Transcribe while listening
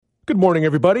Good morning,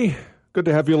 everybody. Good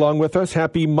to have you along with us.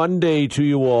 Happy Monday to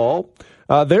you all.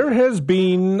 There has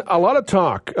been a lot of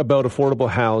talk about affordable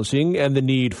housing and the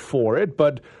need for it,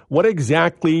 but what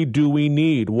exactly do we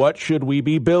need? What should we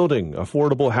be building?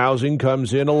 Affordable housing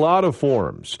comes in a lot of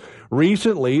forms.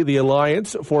 Recently, the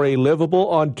Alliance for a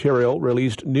Liveable Ontario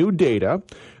released new data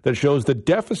that shows the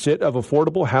deficit of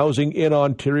affordable housing in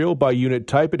Ontario by unit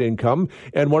type and income.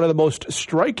 And one of the most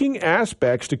striking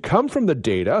aspects to come from the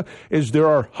data is there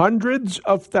are hundreds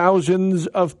of thousands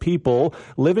of people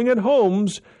living in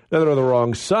homes that are the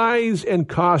wrong size and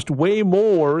cost way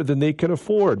more than they can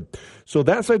afford. So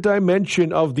that's a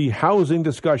dimension of the housing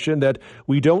discussion that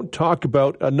we don't talk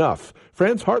about enough.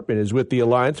 Franz Hartmann is with the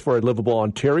Alliance for a Liveable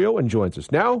Ontario and joins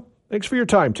us now. Thanks for your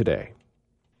time today.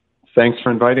 Thanks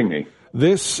for inviting me.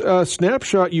 This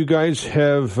snapshot you guys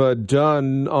have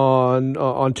done on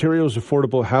Ontario's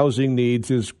affordable housing needs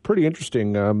is pretty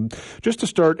interesting. Just to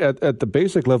start at the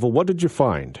basic level, what did you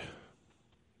find?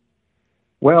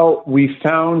 Well, we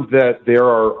found that there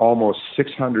are almost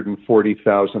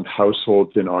 640,000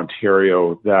 households in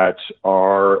Ontario that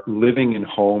are living in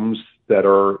homes that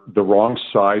are the wrong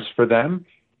size for them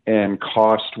and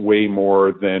cost way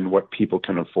more than what people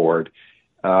can afford.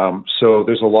 So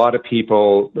there's a lot of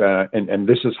people, and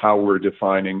this is how we're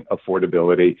defining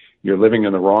affordability. You're living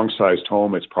in the wrong sized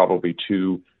home. It's probably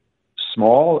too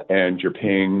small, and you're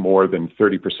paying more than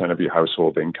 30% of your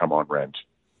household income on rent.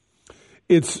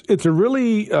 It's a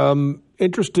really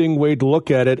interesting way to look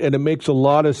at it, and it makes a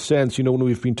lot of sense. You know, when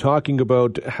we've been talking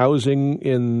about housing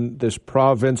in this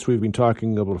province, we've been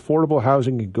talking about affordable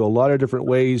housing. It can go a lot of different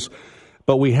ways,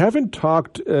 but we haven't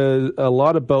talked a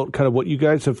lot about kind of what you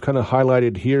guys have kind of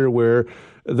highlighted here, where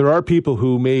there are people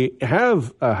who may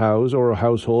have a house or a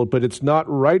household, but it's not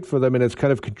right for them, and it's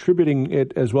kind of contributing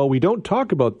it as well. We don't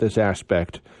talk about this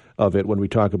aspect of it when we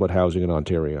talk about housing in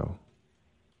Ontario.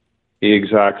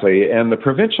 Exactly. And the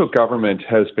provincial government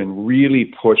has been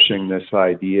really pushing this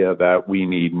idea that we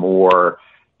need more,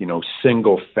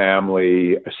 single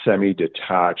family,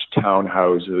 semi-detached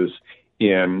townhouses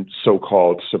in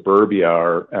so-called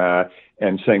suburbia,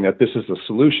 and saying that this is a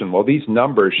solution. Well, these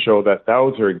numbers show that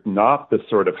those are not the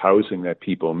sort of housing that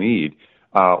people need.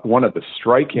 One of the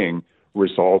striking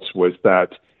results was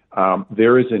that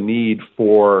there is a need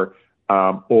for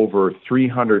over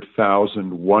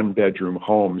 300,000 one-bedroom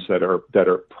homes that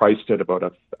are priced at about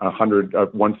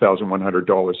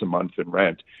 $1,100 a month in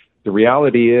rent. The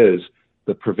reality is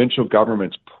the provincial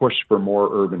government's push for more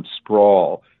urban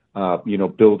sprawl,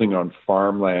 building on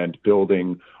farmland,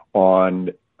 building on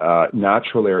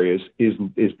natural areas is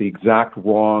the exact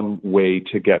wrong way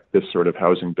to get this sort of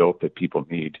housing built that people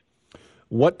need.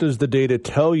 What does the data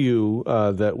tell you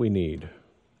that we need?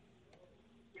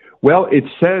 Well, it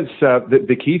says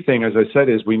the key thing, as I said,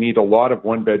 is we need a lot of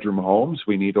one-bedroom homes.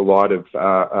 We need a lot of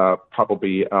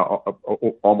probably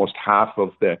almost half of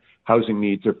the housing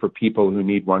needs are for people who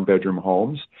need one-bedroom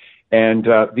homes. And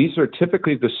these are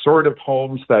typically the sort of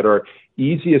homes that are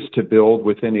easiest to build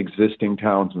within existing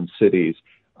towns and cities.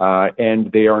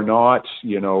 And they are not,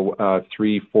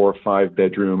 3, 4,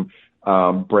 5-bedroom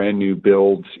brand new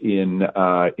builds in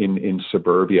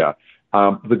suburbia.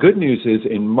 The good news is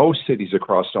in most cities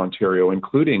across Ontario,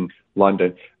 including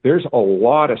London, there's a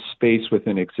lot of space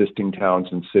within existing towns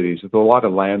and cities. There's a lot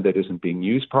of land that isn't being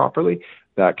used properly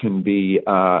that can be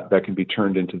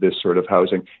turned into this sort of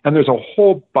housing. And there's a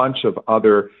whole bunch of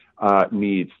other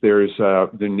needs. There's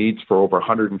the needs for over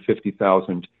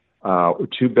 150,000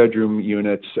 two-bedroom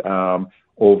units,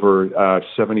 over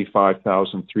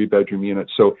 75,000 three-bedroom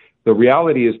units. So the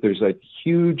reality is there's a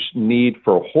huge need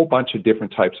for a whole bunch of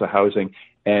different types of housing,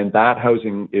 and those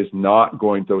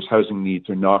housing needs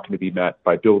are not going to be met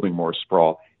by building more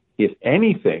sprawl. If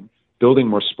anything, building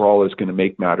more sprawl is going to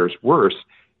make matters worse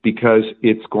because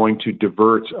it's going to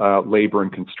divert labor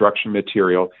and construction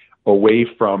material away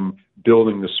from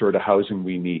building the sort of housing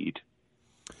we need.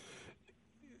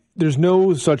 There's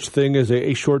no such thing as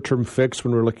a short-term fix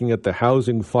when we're looking at the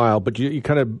housing file, but you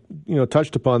kind of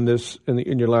touched upon this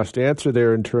in your last answer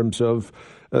there in terms of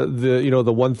the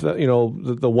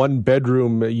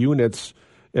one-bedroom units.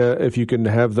 If you can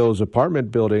have those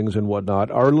apartment buildings and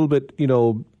whatnot, are a little bit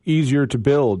easier to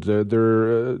build.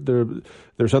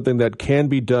 They're something that can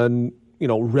be done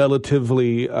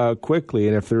relatively quickly,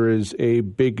 and if there is a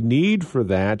big need for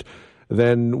that,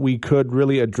 then we could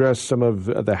really address some of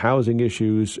the housing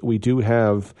issues we do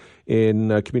have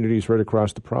in communities right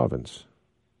across the province.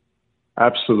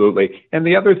 Absolutely. And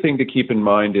the other thing to keep in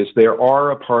mind is there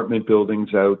are apartment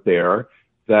buildings out there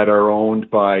that are owned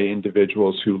by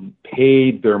individuals who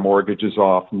paid their mortgages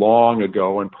off long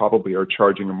ago and probably are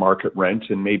charging a market rent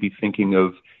and maybe thinking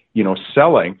of,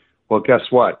 selling. Well, guess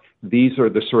what? These are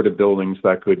the sort of buildings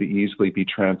that could easily be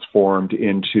transformed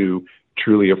into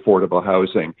truly affordable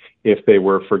housing if they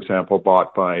were, for example,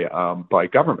 bought by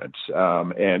governments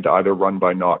and either run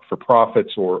by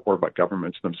not-for-profits or by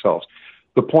governments themselves.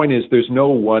 The point is there's no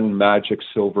one magic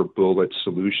silver bullet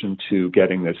solution to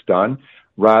getting this done.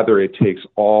 Rather, it takes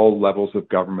all levels of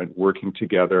government working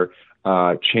together,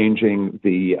 changing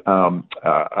the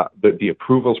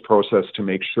approvals process to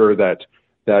make sure that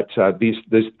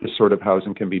this sort of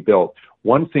housing can be built.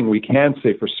 One thing we can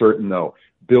say for certain, though,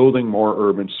 building more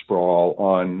urban sprawl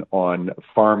on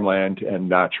farmland and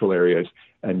natural areas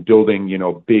and building,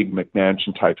 big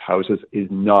McMansion type houses is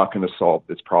not going to solve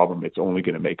this problem. It's only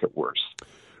going to make it worse.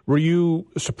 Were you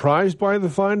surprised by the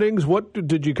findings? What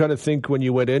did you kind of think when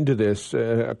you went into this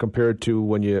compared to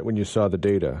when you saw the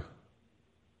data?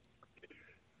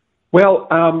 Well,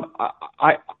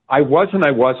 I wasn't,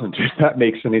 if that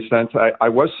makes any sense. I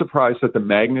was surprised at the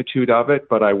magnitude of it,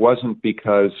 but I wasn't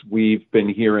because we've been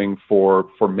hearing for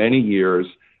many years,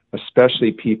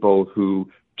 especially people who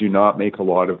do not make a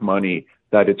lot of money,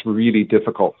 that it's really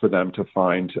difficult for them to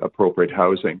find appropriate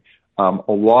housing. A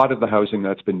lot of the housing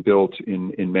that's been built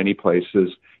in many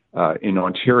places in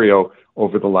Ontario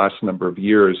over the last number of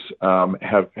years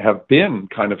have been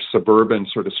kind of suburban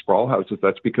sort of sprawl houses.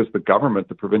 That's because the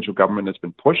provincial government has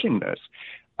been pushing this.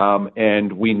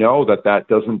 And we know that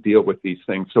doesn't deal with these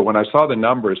things. So when I saw the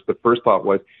numbers, the first thought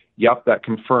was, yep, that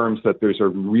confirms that there's a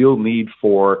real need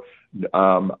for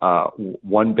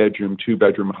one-bedroom,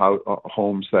 two-bedroom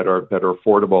homes that are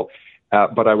affordable.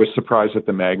 But I was surprised at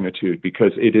the magnitude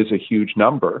because it is a huge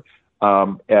number.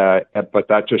 But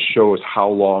that just shows how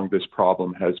long this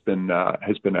problem has been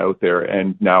out there,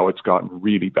 and now it's gotten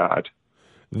really bad.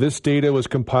 This data was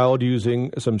compiled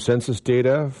using some census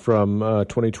data from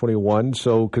 2021.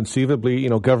 So conceivably,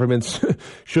 governments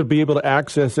should be able to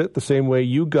access it the same way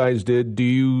you guys did. Do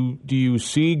you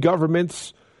see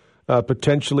governments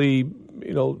potentially,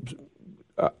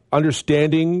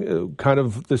 understanding kind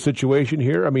of the situation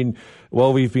here? I mean,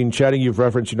 while we've been chatting, you've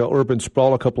referenced, urban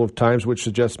sprawl a couple of times, which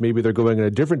suggests maybe they're going in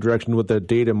a different direction what the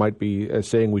data might be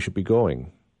saying we should be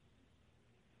going.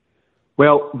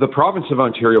 Well, the province of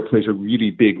Ontario plays a really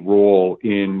big role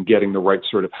in getting the right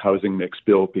sort of housing mix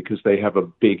built because they have a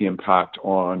big impact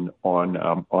on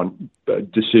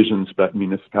decisions that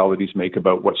municipalities make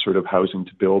about what sort of housing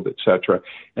to build, et cetera.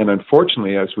 And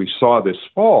unfortunately, as we saw this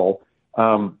fall,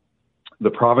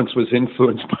 the province was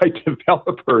influenced by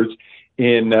developers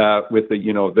with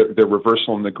the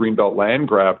reversal in the Greenbelt land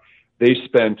grab. They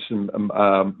spent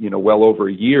well over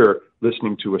a year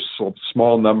listening to a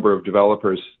small number of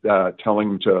developers telling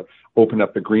them to open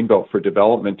up the Greenbelt for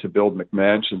development to build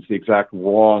McMansions, the exact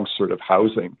wrong sort of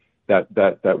housing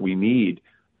that we need.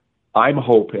 I'm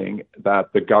hoping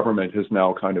that the government has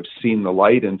now kind of seen the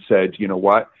light and said, you know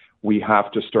what, we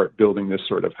have to start building this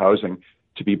sort of housing.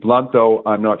 To be blunt, though,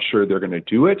 I'm not sure they're going to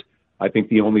do it. I think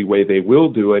the only way they will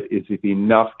do it is if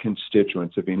enough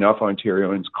constituents, if enough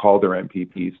Ontarians call their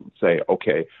MPPs and say,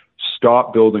 okay,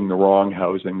 stop building the wrong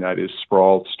housing that is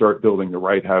sprawled, start building the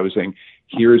right housing,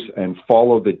 and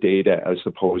follow the data as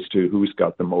opposed to who's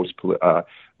got the most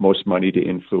money to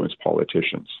influence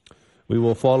politicians. We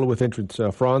will follow with interest.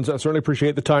 Franz, I certainly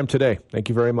appreciate the time today. Thank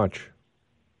you very much.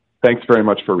 Thanks very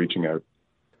much for reaching out.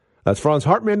 That's Franz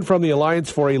Hartmann from the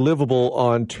Alliance for a Liveable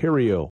Ontario.